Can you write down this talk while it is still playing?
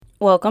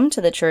Welcome to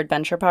the True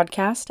Adventure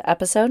Podcast,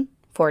 episode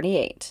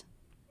 48.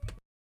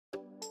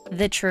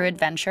 The True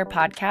Adventure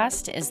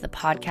Podcast is the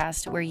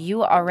podcast where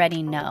you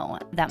already know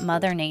that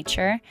Mother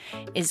Nature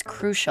is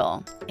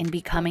crucial in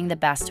becoming the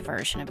best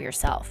version of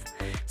yourself.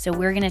 So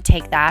we're going to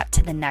take that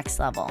to the next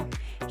level.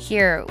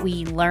 Here,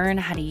 we learn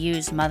how to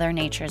use Mother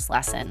Nature's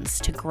lessons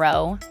to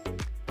grow,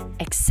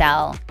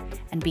 excel,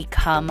 and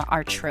become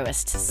our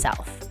truest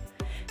self.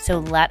 So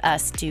let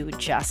us do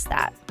just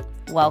that.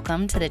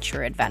 Welcome to the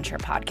True Adventure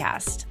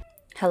Podcast.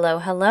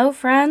 Hello,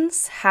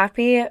 friends.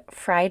 Happy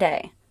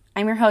Friday.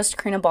 I'm your host,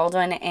 Karina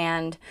Baldwin,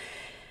 and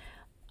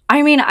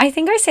I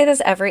think I say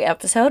this every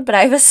episode, but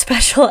I have a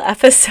special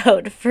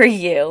episode for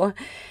you.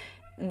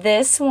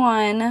 This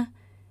one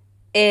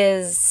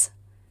is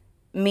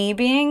me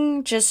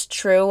being just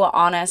true,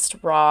 honest,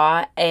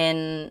 raw,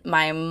 in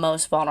my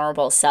most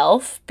vulnerable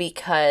self,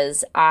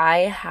 because I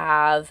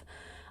have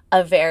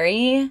a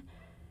very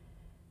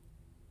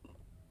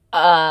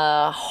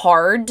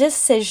hard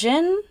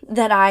decision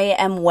that I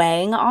am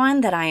weighing on,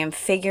 that I am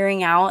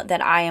figuring out,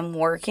 that I am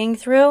working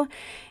through.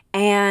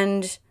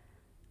 And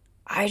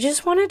I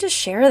just wanted to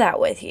share that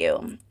with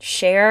you.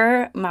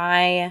 Share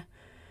my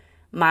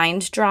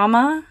mind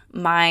drama,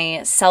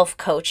 my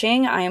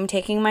self-coaching I am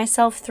taking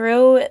myself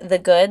through, the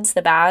goods,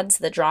 the bads,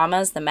 the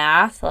dramas, the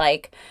math,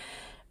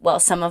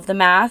 some of the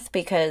math,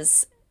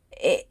 because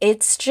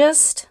it's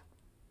just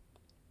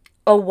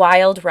a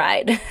wild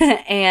ride.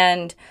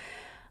 And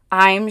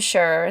I'm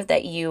sure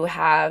that you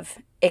have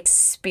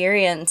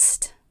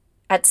experienced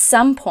at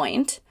some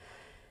point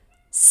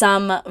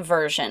some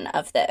version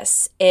of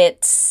this.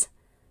 It's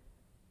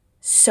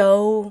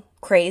so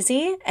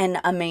crazy and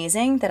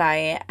amazing that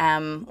I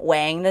am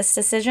weighing this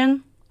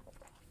decision.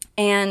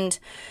 And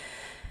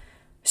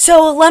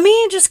so let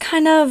me just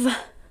kind of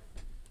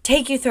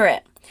take you through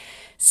it.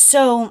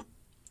 So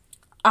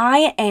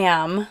I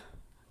am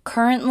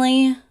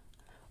currently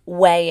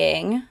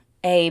weighing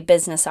a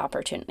business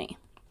opportunity.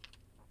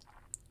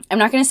 I'm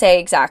not going to say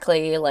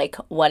exactly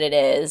what it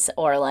is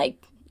or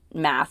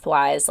math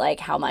wise,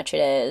 how much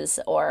it is,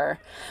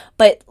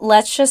 but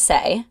let's just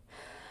say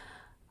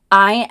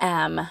I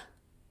am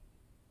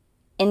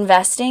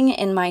investing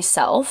in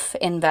myself,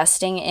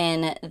 investing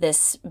in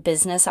this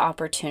business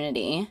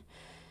opportunity,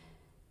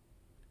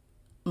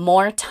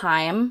 more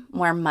time,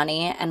 more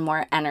money, and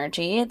more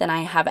energy than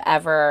I have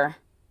ever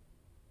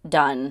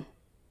done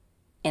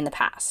in the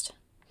past.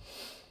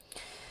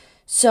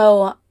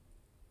 So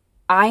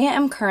I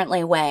am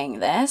currently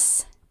weighing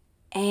this,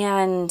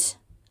 and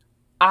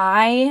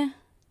I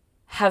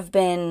have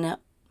been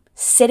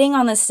sitting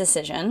on this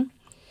decision.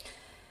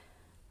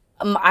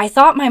 I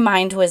thought my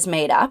mind was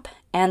made up,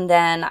 and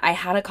then I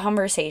had a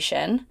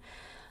conversation,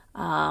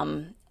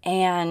 and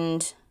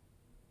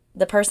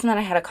the person that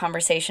I had a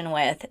conversation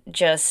with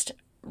just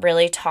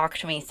really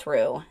talked me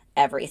through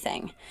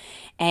everything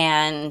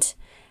and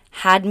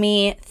had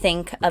me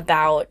think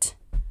about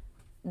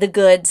the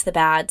goods, the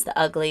bads, the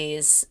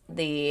uglies,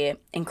 the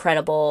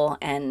incredible,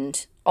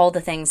 and all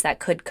the things that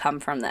could come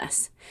from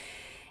this.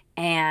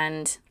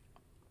 And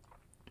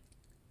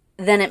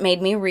then it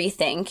made me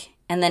rethink.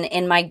 And then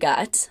in my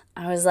gut,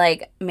 I was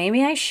like,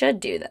 maybe I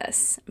should do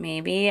this.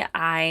 Maybe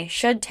I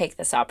should take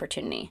this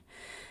opportunity.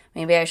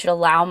 Maybe I should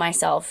allow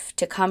myself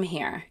to come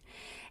here.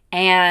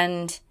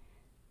 And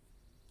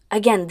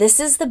again, this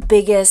is the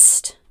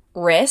biggest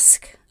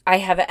risk I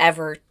have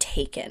ever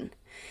taken.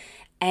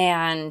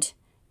 And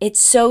it's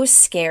so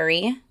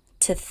scary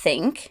to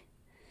think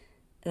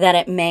that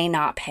it may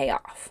not pay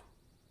off,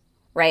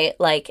 right?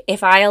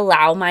 If I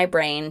allow my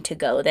brain to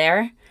go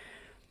there,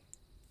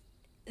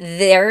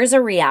 there's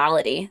a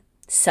reality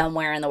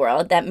somewhere in the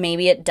world that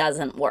maybe it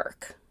doesn't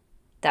work.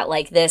 That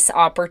this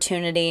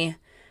opportunity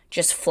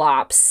just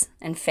flops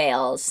and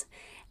fails,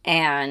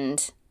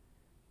 and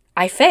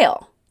I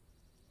fail.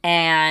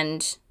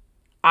 And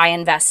I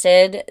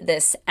invested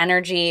this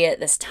energy,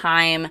 this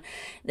time,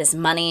 this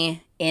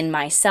money in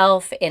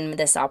myself, in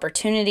this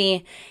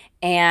opportunity,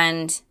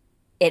 and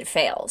it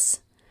fails.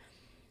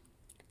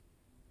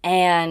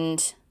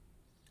 And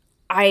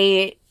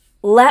I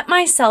let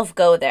myself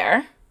go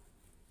there,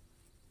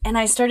 and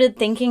I started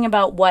thinking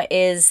about what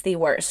is the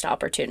worst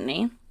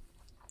opportunity.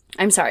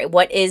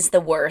 What is the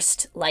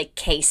worst,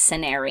 case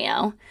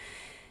scenario?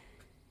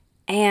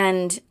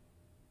 And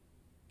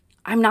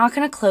I'm not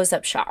going to close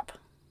up shop.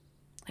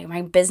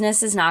 My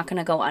business is not going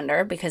to go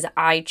under because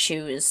I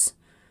choose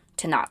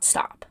to not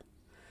stop.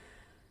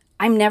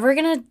 I'm never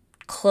going to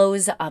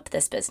close up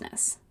this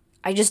business.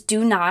 I just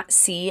do not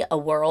see a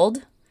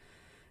world,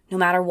 no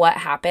matter what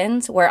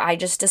happens, where I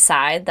just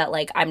decide that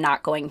I'm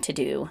not going to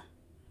do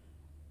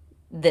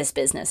this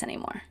business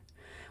anymore.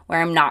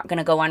 Where I'm not going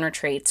to go on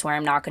retreats, where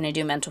I'm not going to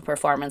do mental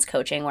performance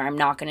coaching, where I'm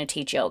not going to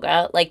teach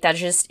yoga. That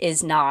just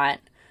is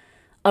not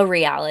a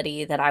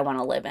reality that I want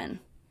to live in.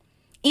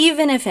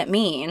 Even if it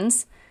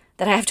means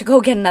that I have to go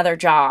get another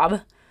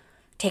job,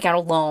 take out a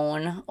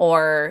loan,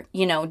 or,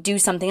 do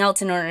something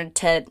else in order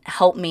to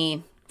help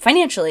me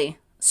financially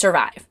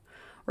survive,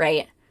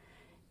 right?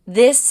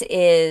 This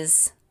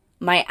is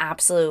my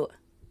absolute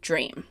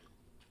dream.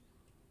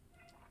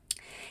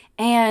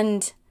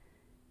 And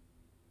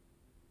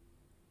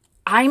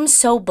I'm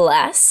so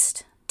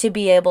blessed to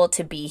be able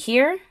to be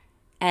here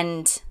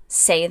and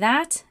say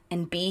that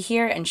and be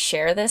here and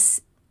share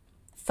this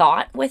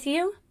thought with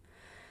you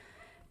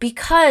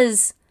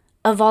because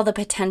of all the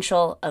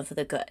potential of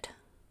the good.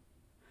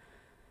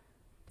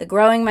 The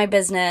growing my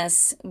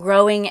business,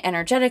 growing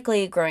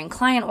energetically, growing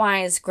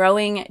client-wise,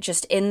 growing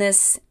just in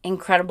this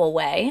incredible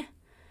way.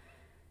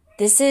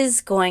 This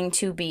is going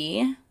to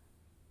be,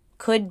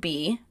 could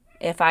be,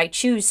 if I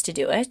choose to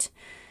do it,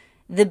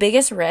 the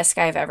biggest risk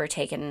I've ever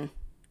taken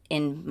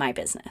in my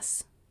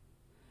business.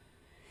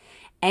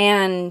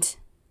 And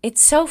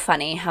it's so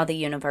funny how the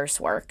universe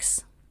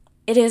works.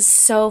 It is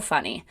so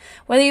funny.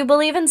 Whether you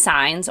believe in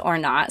signs or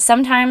not,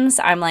 sometimes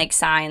I'm like,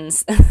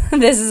 signs,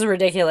 this is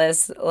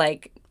ridiculous.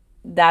 Like,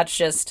 that's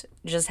just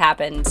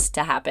happens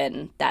to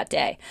happen that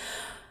day.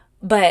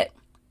 But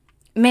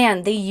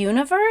man, the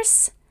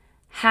universe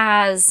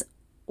has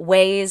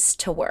ways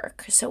to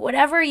work. So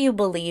whatever you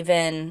believe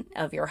in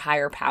of your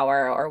higher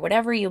power, or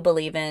whatever you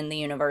believe in the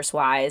universe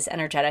wise,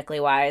 energetically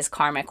wise,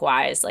 karmic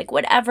wise, like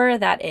whatever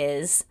that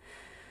is,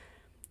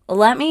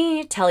 let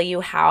me tell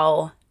you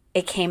how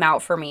it came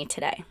out for me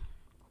today.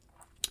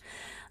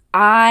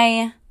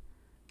 I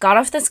got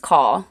off this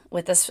call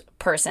with this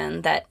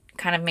person that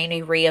kind of made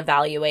me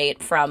reevaluate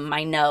from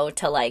my no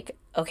to like,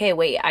 okay,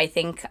 wait, I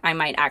think I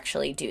might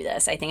actually do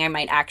this. I think I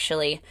might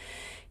actually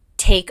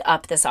take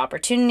up this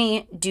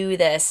opportunity, do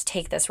this,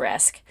 take this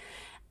risk.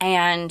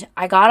 And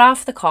I got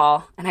off the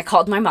call and I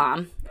called my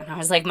mom and I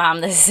was like,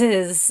 Mom, this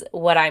is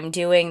what I'm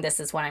doing. This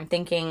is what I'm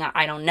thinking.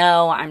 I don't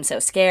know. I'm so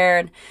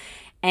scared.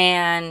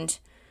 And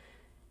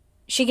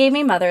she gave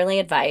me motherly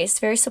advice,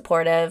 very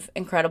supportive,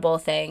 incredible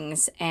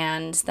things.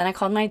 And then I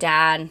called my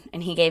dad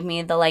and he gave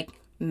me the like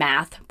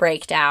math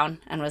breakdown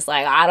and was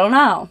like, I don't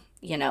know,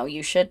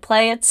 you should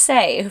play it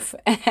safe.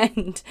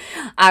 And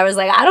I was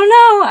like, I don't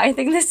know. I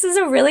think this is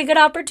a really good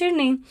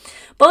opportunity.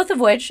 Both of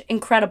which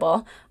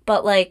incredible,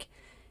 but like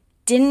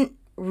didn't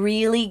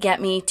really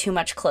get me too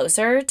much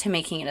closer to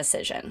making a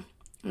decision.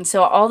 And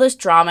so all this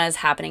drama is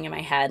happening in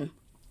my head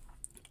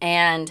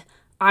and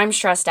I'm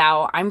stressed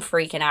out. I'm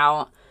freaking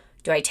out.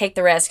 Do I take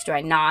the risk? Do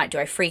I not? Do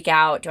I freak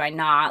out? Do I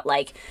not?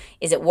 Like,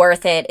 is it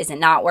worth it? Is it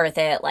not worth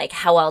it? Like,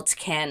 how else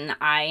can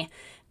I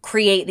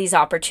create these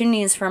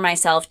opportunities for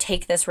myself?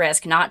 Take this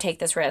risk, not take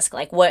this risk.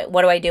 Like, what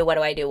do I do? What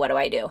do I do? What do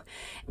I do?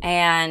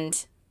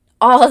 And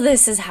all of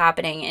this is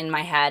happening in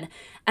my head.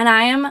 And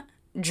I am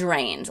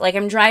drained. Like,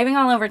 I'm driving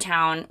all over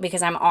town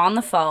because I'm on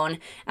the phone.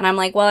 And I'm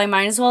like, well, I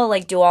might as well,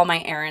 like, do all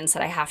my errands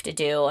that I have to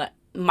do.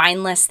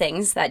 Mindless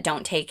things that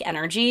don't take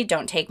energy,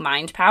 don't take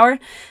mind power.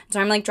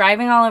 So I'm like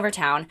driving all over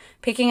town,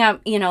 picking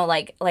up,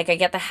 like I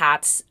get the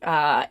hats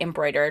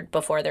embroidered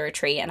before the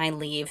retreat and I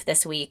leave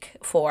this week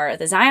for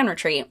the Zion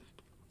retreat.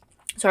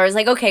 So I was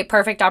like, okay,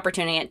 perfect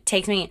opportunity. It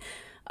takes me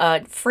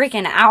a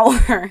freaking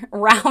hour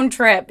round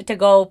trip to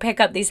go pick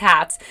up these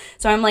hats.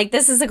 So I'm like,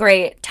 this is a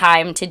great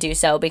time to do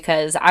so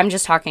because I'm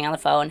just talking on the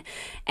phone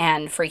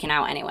and freaking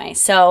out anyway.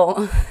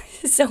 So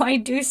I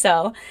do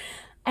so.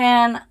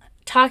 And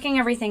talking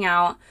everything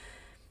out,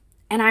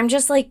 and I'm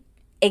just like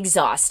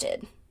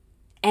exhausted.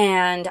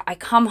 And I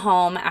come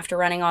home after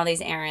running all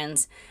these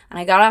errands, and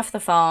I got off the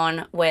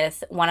phone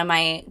with one of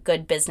my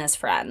good business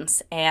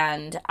friends,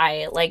 and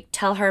I like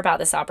tell her about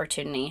this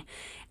opportunity,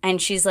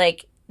 and she's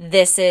like,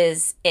 this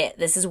is it.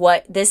 This is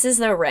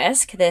the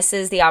risk. This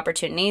is the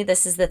opportunity.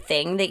 This is the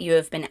thing that you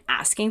have been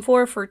asking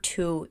for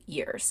 2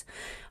 years.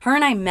 Her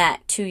and I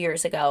met 2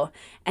 years ago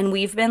and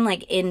we've been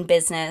like in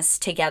business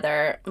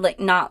together, like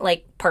not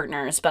like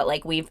partners, but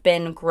like we've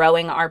been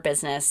growing our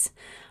business,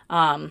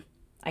 I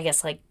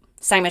guess like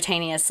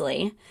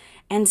simultaneously.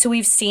 And so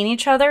we've seen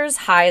each other's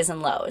highs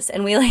and lows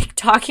and we like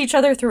talk each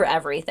other through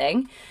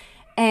everything.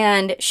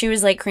 And she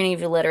was like, Karina,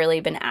 you've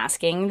literally been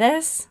asking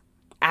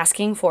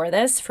for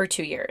this for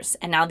 2 years.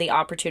 And now the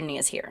opportunity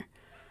is here.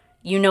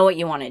 You know what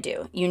you want to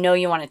do. You know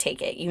you want to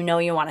take it. You know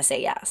you want to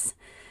say yes.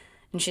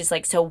 And she's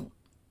like, so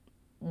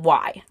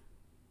why?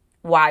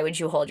 Why would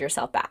you hold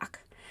yourself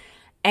back?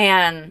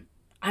 And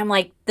I'm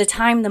like, the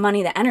time, the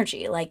money, the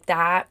energy, like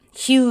that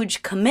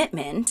huge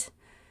commitment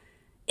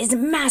is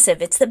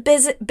massive. It's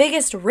the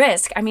biggest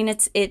risk. I mean,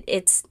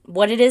 it's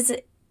what it is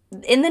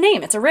in the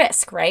name. It's a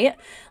risk, right?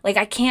 Like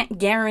I can't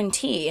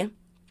guarantee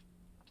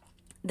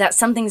that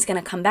something's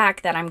going to come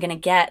back, that I'm going to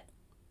get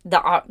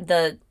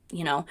the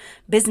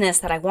business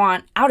that I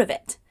want out of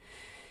it,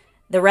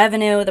 the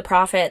revenue, the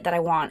profit that I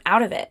want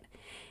out of it.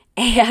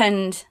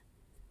 And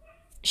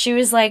she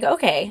was like,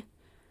 okay,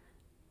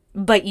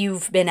 but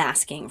you've been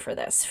asking for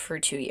this for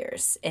 2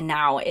 years and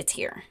now it's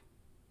here.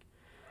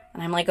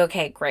 And I'm like,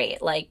 okay,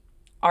 great. Like,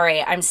 all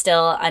right, I'm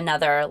still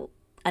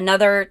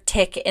another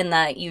tick in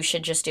the you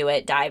should just do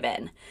it, dive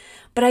in.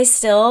 But I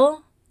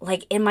still,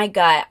 like in my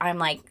gut, I'm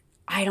like,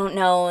 I don't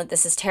know.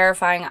 This is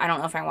terrifying. I don't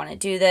know if I want to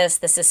do this.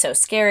 This is so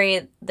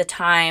scary. The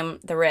time,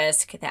 the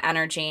risk, the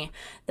energy,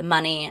 the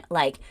money,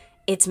 like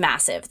it's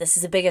massive. This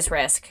is the biggest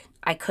risk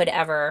I could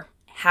ever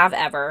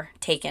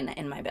taken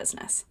in my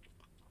business.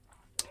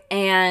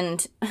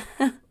 And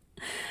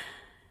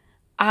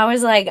I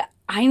was like,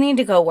 I need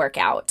to go work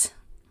out.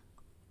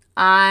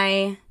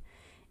 I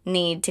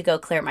need to go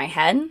clear my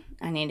head.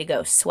 I need to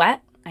go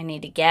sweat. I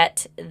need to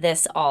get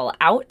this all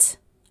out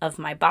of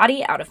my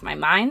body, out of my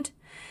mind.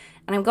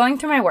 And I'm going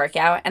through my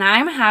workout, and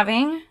I'm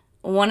having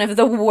one of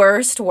the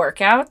worst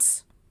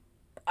workouts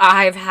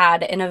I've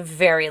had in a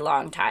very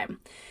long time.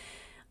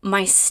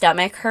 My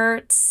stomach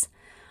hurts.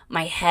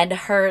 My head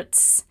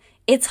hurts.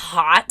 It's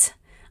hot.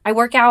 I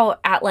work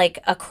out at like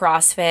a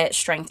CrossFit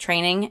strength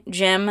training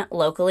gym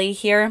locally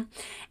here,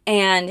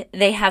 and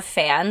they have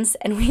fans,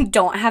 and we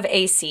don't have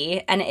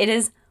AC, and it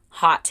is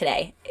hot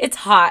today. It's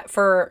hot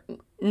for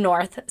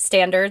North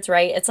standards,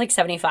 right? It's like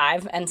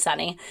 75 and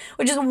sunny,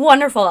 which is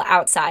wonderful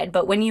outside.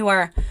 But when you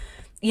are,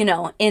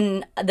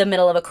 in the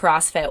middle of a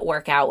CrossFit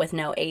workout with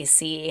no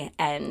AC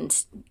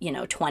and,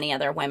 20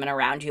 other women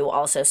around you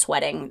also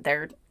sweating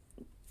their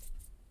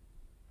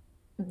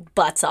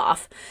butts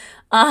off,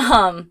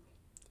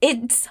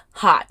 it's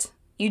hot.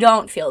 You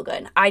don't feel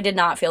good. I did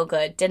not feel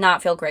good. Did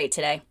not feel great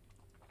today.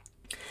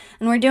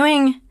 And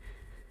we're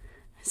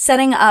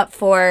setting up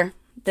for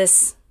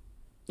this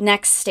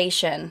next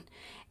station.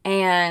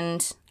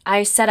 And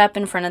I set up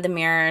in front of the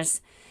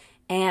mirrors,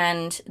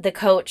 and the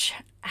coach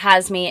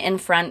has me in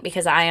front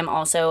because I am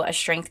also a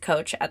strength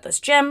coach at this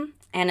gym,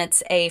 and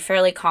it's a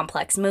fairly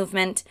complex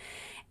movement.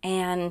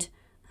 And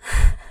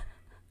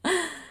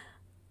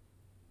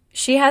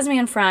she has me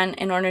in front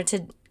in order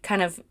to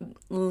kind of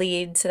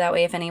lead, so that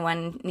way if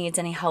anyone needs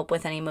any help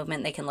with any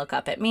movement, they can look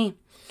up at me.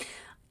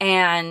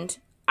 And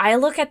I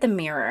look at the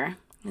mirror,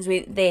 because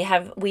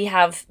we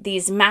have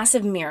these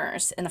massive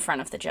mirrors in the front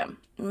of the gym,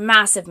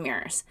 massive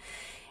mirrors,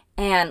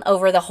 and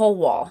over the whole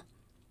wall.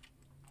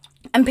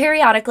 And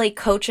periodically,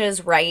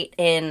 coaches write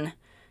in,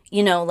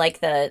 like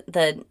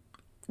the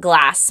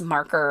glass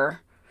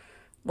marker,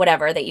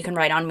 whatever, that you can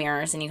write on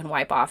mirrors and you can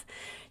wipe off.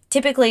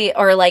 Typically,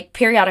 or like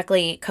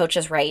periodically,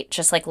 coaches write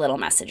just like little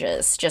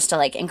messages just to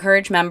like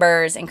encourage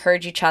members,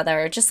 encourage each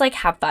other, just like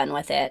have fun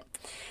with it.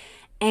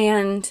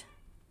 And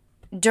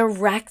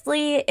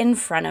directly in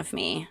front of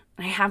me,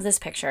 I have this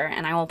picture,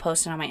 and I will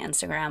post it on my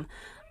Instagram.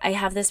 I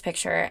have this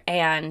picture,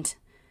 and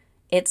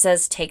it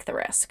says, "Take the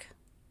risk."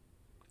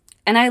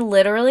 And I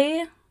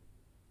literally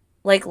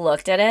like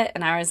looked at it,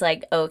 and I was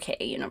like, okay,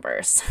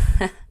 universe,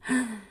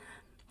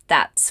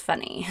 that's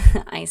funny.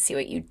 I see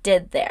what you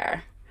did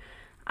there.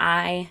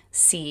 I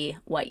see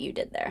what you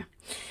did there.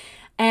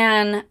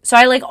 And so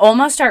I like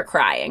almost start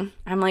crying.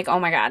 I'm like, oh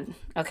my God.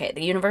 Okay,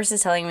 the universe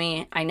is telling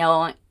me, I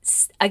know,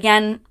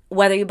 again,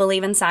 whether you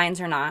believe in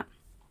signs or not,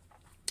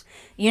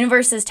 the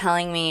universe is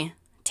telling me,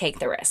 take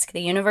the risk.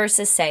 The universe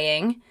is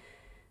saying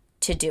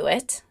to do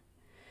it.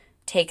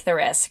 Take the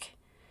risk.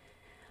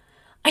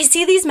 I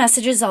see these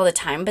messages all the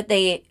time, but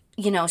they,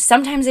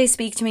 sometimes they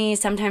speak to me.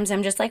 Sometimes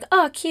I'm just like,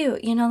 oh,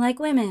 cute, like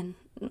women.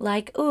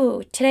 Like,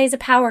 ooh, today's a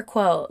power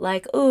quote.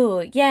 Like,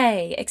 ooh,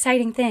 yay,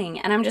 exciting thing.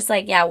 And I'm just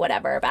like, yeah,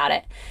 whatever about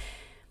it.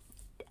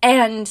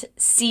 And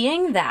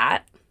seeing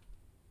that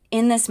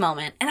in this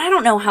moment, and I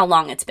don't know how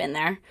long it's been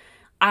there.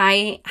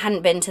 I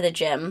hadn't been to the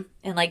gym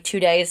in like 2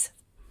 days.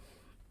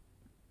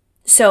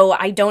 So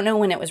I don't know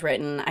when it was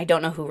written. I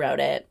don't know who wrote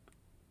it.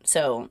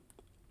 So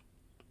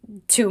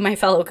to my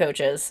fellow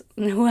coaches,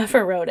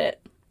 whoever wrote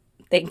it,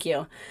 thank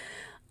you.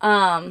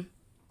 So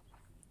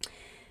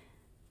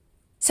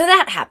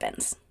that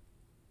happens.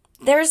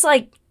 There's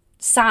like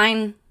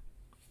sign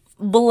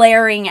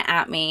blaring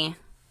at me,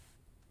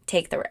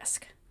 take the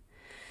risk.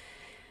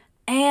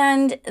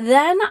 And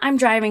then I'm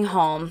driving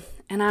home,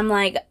 and I'm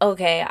like,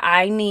 okay,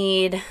 I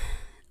need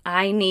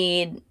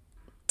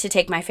to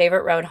take my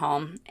favorite road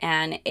home,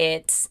 and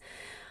it's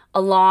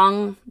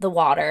along the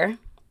water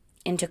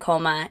in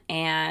Tacoma,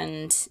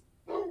 and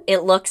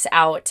it looks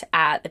out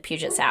at the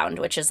Puget Sound,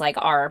 which is like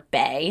our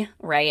bay,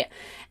 right?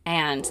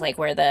 And like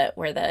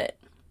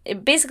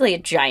basically a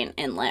giant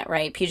inlet,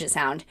 right? Puget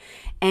Sound.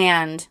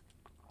 And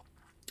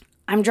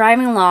I'm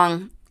driving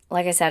along.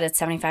 Like I said, it's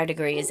 75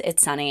 degrees.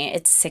 It's sunny.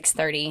 It's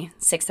 6:30,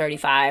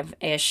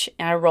 6:35-ish.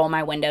 And I roll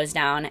my windows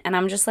down, and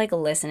I'm just like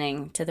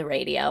listening to the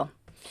radio.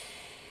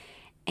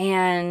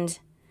 And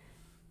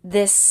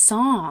this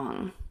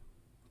song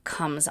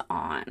comes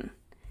on.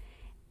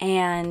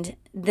 And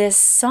this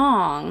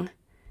song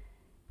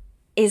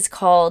is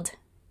called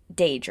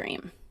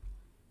Daydream.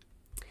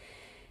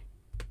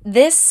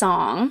 This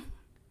song,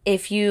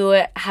 if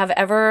you have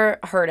ever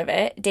heard of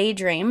it,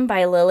 Daydream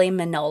by Lily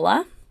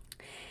Manola,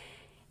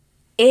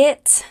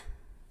 it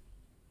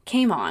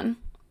came on.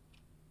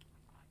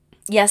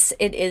 Yes,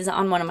 it is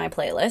on one of my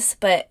playlists,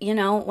 but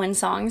when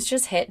songs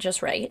just hit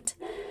just right.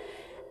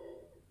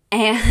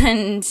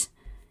 And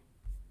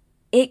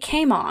it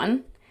came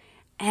on,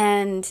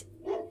 and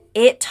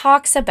it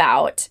talks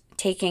about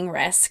taking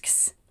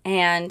risks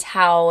and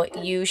how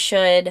you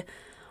should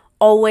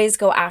always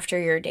go after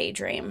your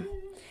daydream,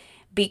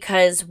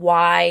 because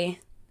why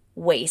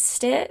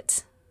waste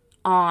it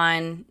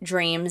on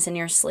dreams in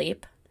your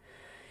sleep?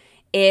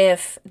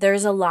 If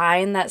there's a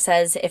line that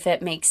says if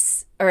it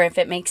makes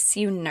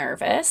you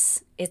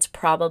nervous, it's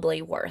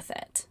probably worth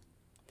it.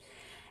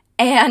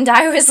 And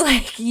I was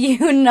like,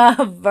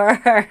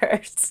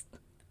 universe.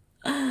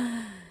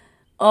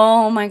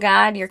 Oh my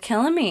God, you're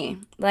killing me.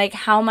 Like,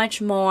 how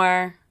much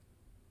more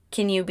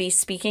can you be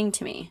speaking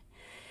to me?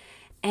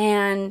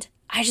 And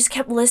I just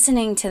kept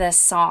listening to this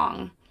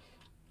song.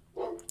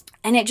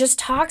 And it just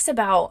talks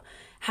about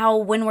how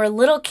when we're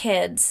little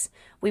kids,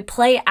 we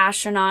play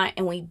astronaut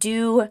and we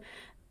do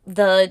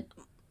the,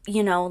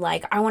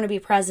 like, I want to be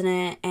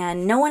president,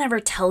 and no one ever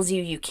tells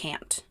you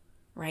can't,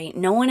 right?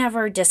 No one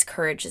ever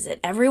discourages it.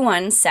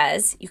 Everyone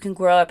says you can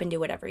grow up and do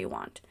whatever you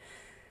want.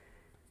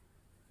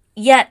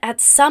 Yet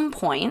at some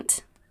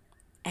point,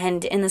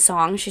 and in the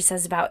song she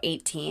says about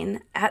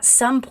 18, at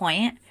some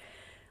point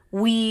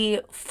we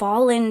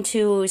fall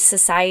into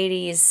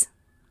society's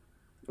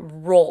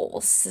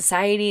rules,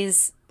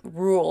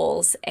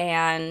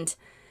 and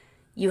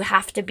you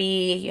have to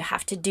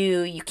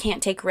do, you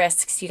can't take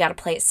risks, you got to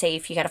play it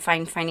safe, you got to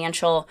find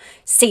financial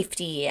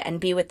safety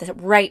and be with the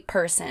right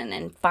person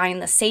and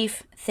find the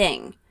safe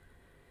thing.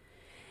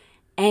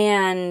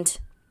 And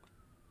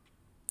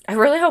I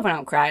really hope I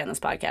don't cry on this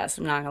podcast,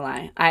 I'm not gonna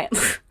lie.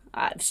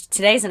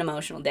 Today's an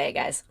emotional day,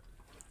 guys.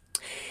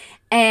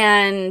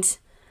 And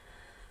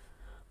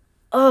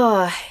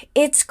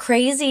it's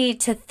crazy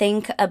to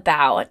think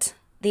about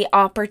the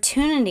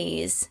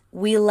opportunities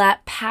we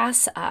let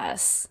pass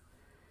us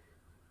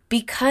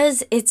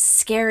because it's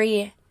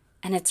scary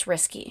and it's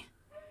risky.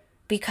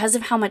 Because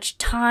of how much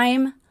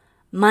time,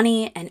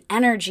 money, and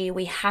energy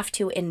we have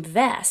to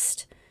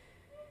invest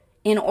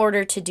in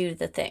order to do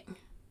the thing.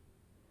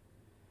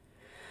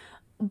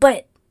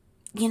 But,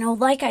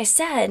 like I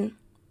said,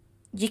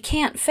 you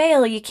can't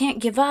fail, you can't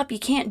give up, you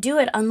can't do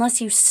it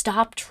unless you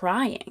stop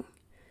trying.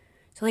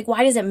 So,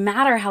 why does it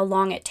matter how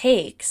long it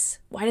takes?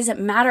 Why does it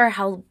matter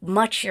how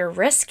much you're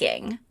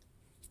risking?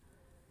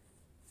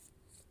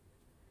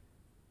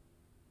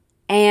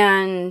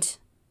 And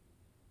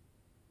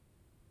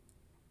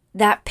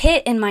that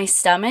pit in my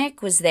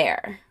stomach was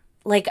there.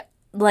 Like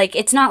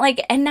it's not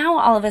like, and now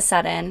all of a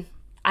sudden,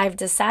 I've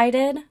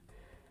decided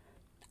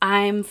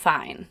I'm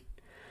fine.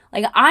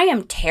 Like, I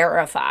am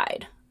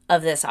terrified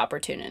of this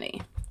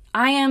opportunity.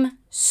 I am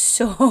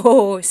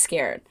so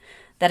scared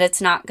that it's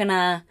not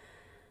gonna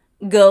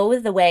go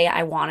the way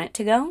I want it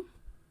to go.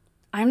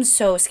 I'm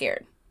so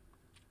scared.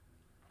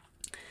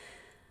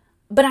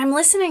 But I'm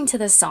listening to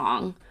this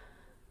song,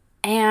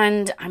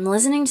 and I'm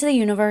listening to the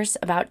universe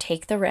about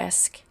take the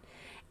risk.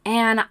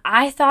 And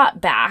I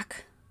thought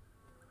back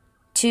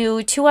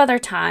to 2 other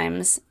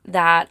times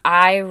that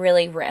I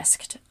really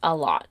risked a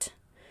lot.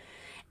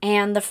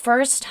 And the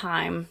first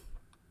time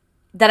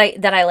that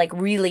I like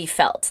really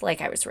felt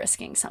like I was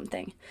risking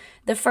something,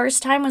 the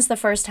first time was the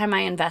first time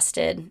I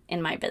invested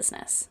in my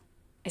business.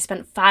 I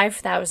spent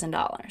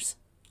 $5,000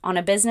 on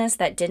a business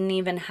that didn't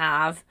even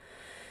have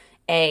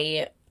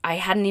I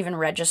hadn't even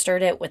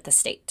registered it with the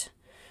state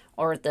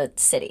or the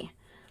city,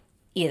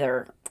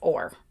 either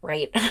or,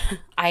 right?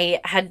 I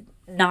had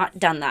not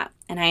done that.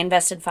 And I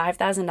invested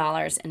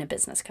 $5,000 in a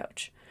business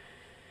coach.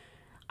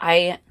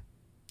 I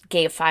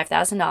gave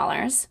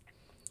 $5,000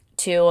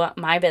 to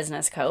my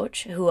business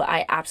coach, who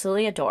I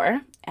absolutely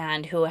adore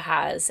and who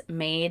has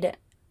made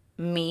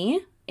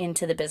me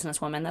into the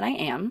businesswoman that I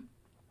am.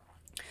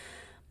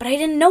 But I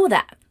didn't know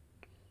that.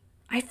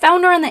 I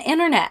found her on the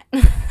internet.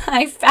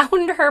 I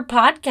found her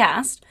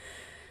podcast.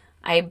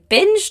 I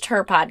binged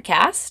her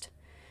podcast.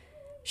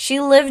 She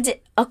lived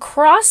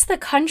across the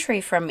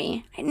country from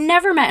me. I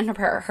never met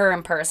her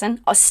in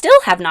person. I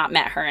still have not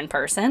met her in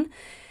person.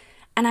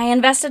 And I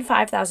invested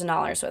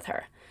 $5,000 with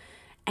her.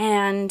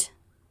 And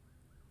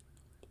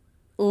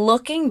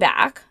looking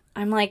back,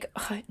 I'm like,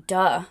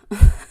 duh.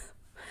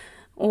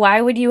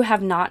 Why would you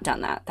have not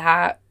done that?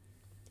 That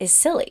is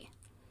silly.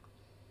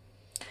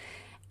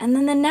 And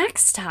then the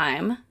next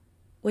time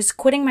was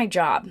quitting my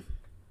job.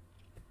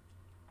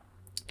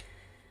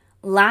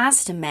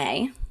 Last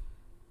May,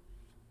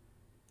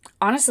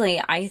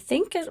 honestly, I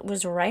think it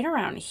was right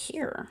around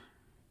here.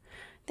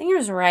 I think it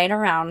was right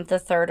around the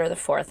 3rd or the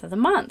 4th of the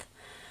month.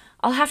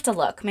 I'll have to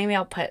look. Maybe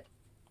I'll put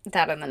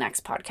that in the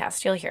next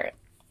podcast. You'll hear it.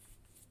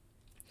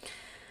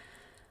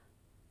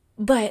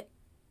 But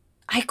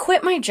I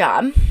quit my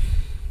job,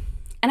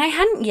 and I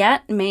hadn't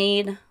yet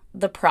made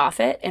the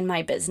profit in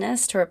my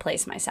business to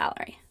replace my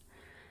salary.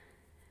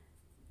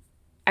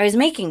 I was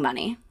making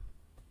money.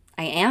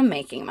 I am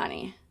making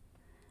money.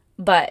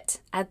 But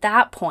at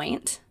that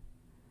point,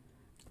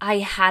 I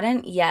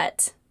hadn't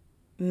yet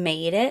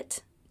made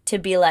it to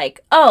be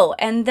like, oh,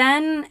 and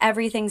then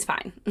everything's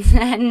fine.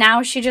 And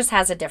now she just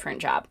has a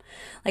different job.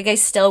 Like, I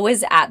still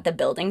was at the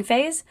building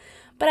phase,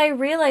 but I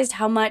realized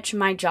how much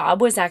my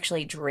job was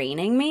actually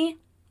draining me,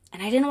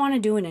 and I didn't want to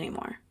do it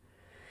anymore.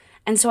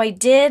 And so I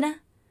did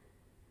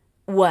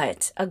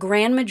what a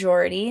grand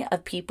majority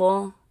of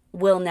people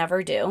will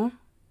never do,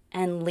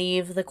 and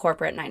leave the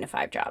corporate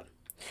 9-to-5 job.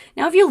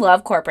 Now, if you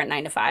love corporate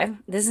 9-to-5,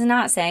 this is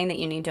not saying that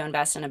you need to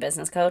invest in a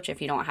business coach if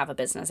you don't have a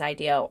business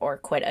idea, or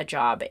quit a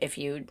job if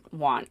you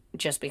want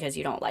just because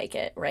you don't like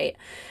it, right?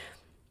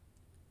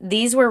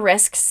 These were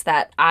risks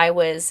that I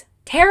was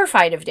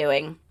terrified of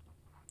doing,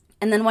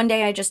 And then one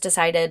day I just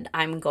decided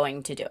I'm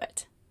going to do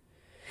it.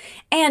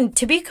 And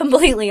to be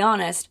completely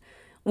honest,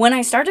 when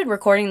I started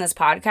recording this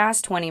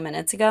podcast 20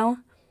 minutes ago,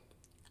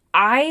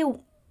 I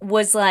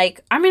was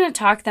like, I'm going to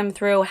talk them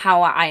through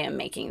how I am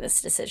making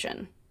this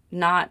decision,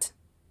 not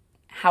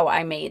how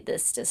I made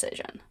this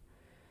decision.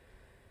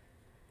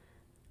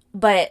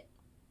 But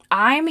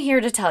I'm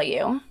here to tell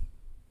you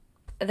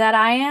that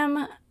I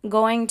am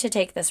going to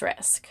take this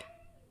risk.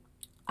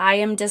 I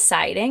am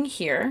deciding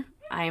here,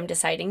 I am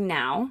deciding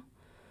now,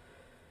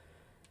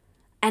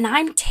 and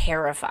I'm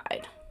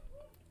terrified.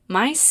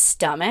 My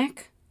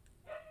stomach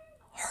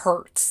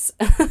hurts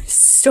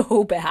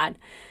so bad.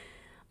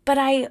 But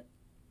I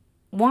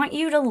want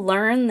you to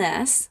learn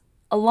this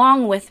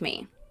along with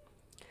me,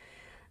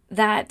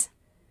 that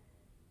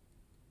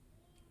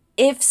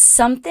if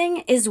something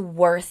is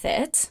worth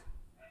it,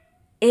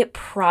 it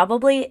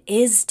probably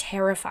is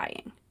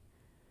terrifying.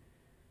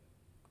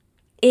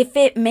 If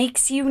it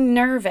makes you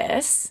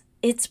nervous,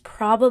 it's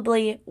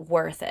probably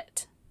worth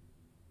it.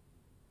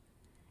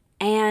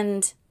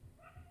 And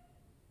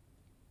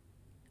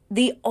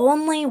the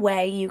only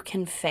way you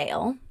can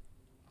fail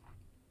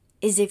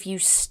is if you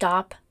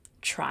stop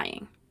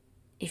trying,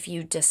 if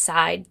you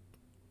decide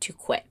to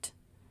quit.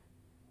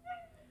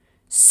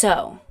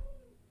 So,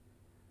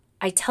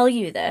 I tell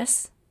you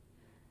this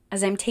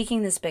as I'm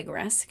taking this big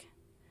risk,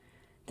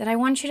 that I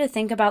want you to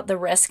think about the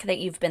risk that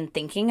you've been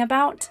thinking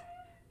about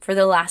for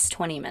the last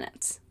 20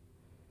 minutes.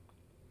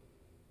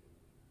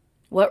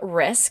 What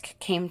risk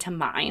came to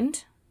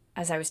mind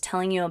as I was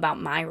telling you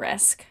about my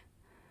risk?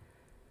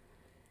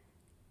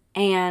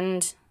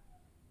 And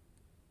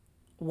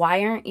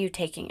why aren't you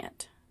taking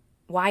it?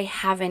 Why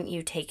haven't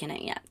you taken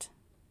it yet?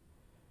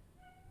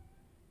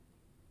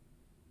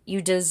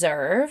 You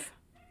deserve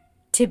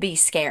to be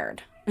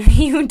scared.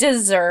 You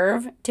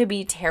deserve to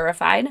be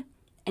terrified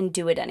and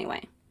do it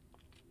anyway.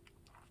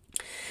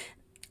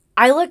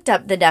 I looked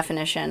up the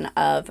definition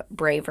of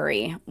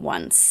bravery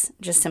once,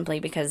 just simply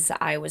because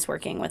I was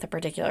working with a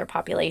particular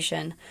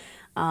population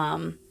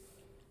where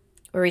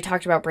we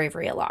talked about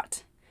bravery a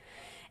lot.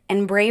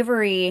 And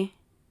bravery,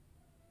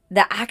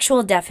 the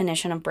actual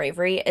definition of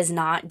bravery is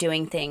not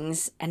doing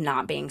things and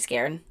not being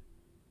scared.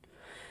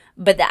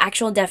 But the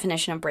actual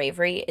definition of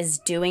bravery is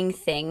doing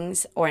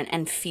things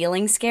and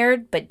feeling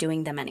scared, but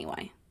doing them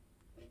anyway.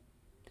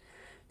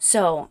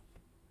 So,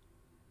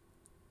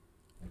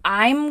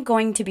 I'm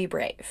going to be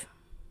brave.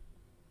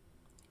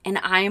 And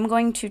I am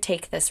going to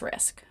take this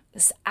risk.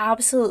 This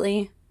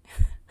absolutely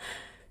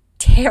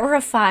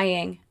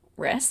terrifying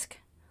risk.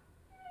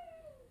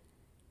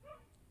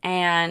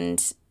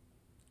 And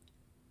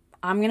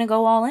I'm going to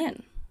go all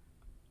in.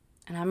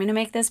 And I'm going to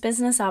make this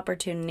business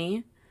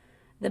opportunity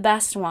the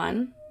best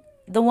one.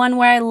 The one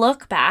where I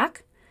look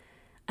back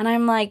and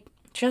I'm like,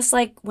 just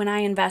like when I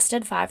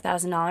invested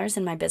 $5,000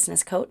 in my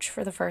business coach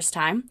for the first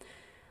time,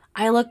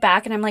 I look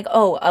back and I'm like,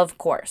 oh, of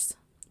course.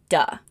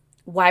 Duh.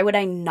 Why would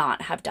I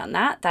not have done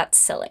that? That's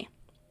silly.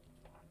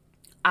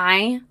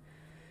 I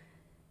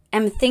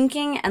am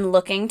thinking and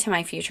looking to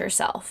my future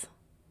self.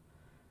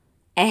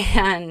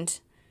 And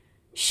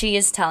she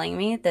is telling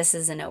me this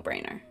is a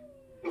no-brainer.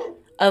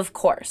 Of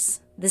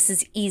course, this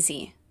is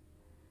easy.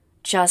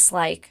 Just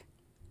like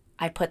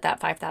I put that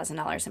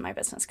 $5,000 in my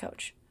business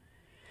coach.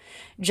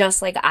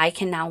 Just like I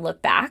can now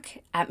look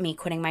back at me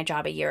quitting my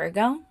job a year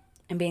ago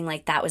and being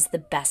like, that was the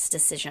best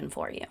decision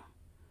for you.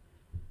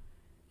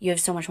 You have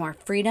so much more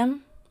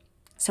freedom,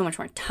 so much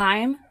more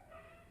time,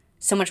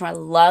 so much more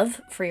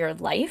love for your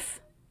life.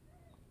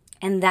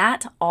 And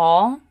that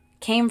all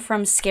came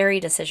from scary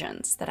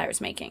decisions that I was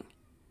making.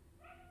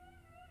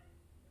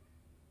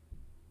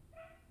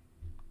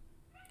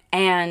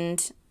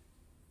 And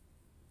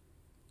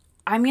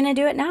I'm going to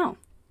do it now.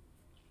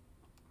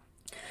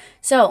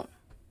 So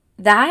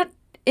that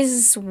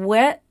is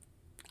what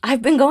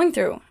I've been going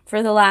through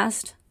for the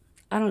last,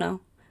 I don't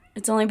know,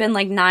 it's only been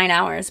like 9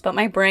 hours, but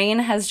my brain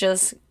has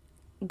just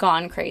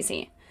gone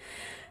crazy.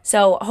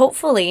 So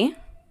hopefully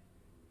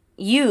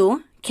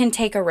you can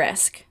take a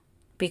risk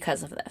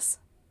because of this.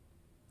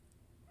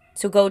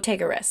 So go take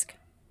a risk.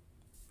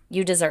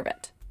 You deserve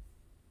it.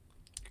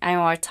 I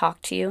will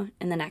talk to you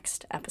in the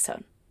next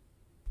episode.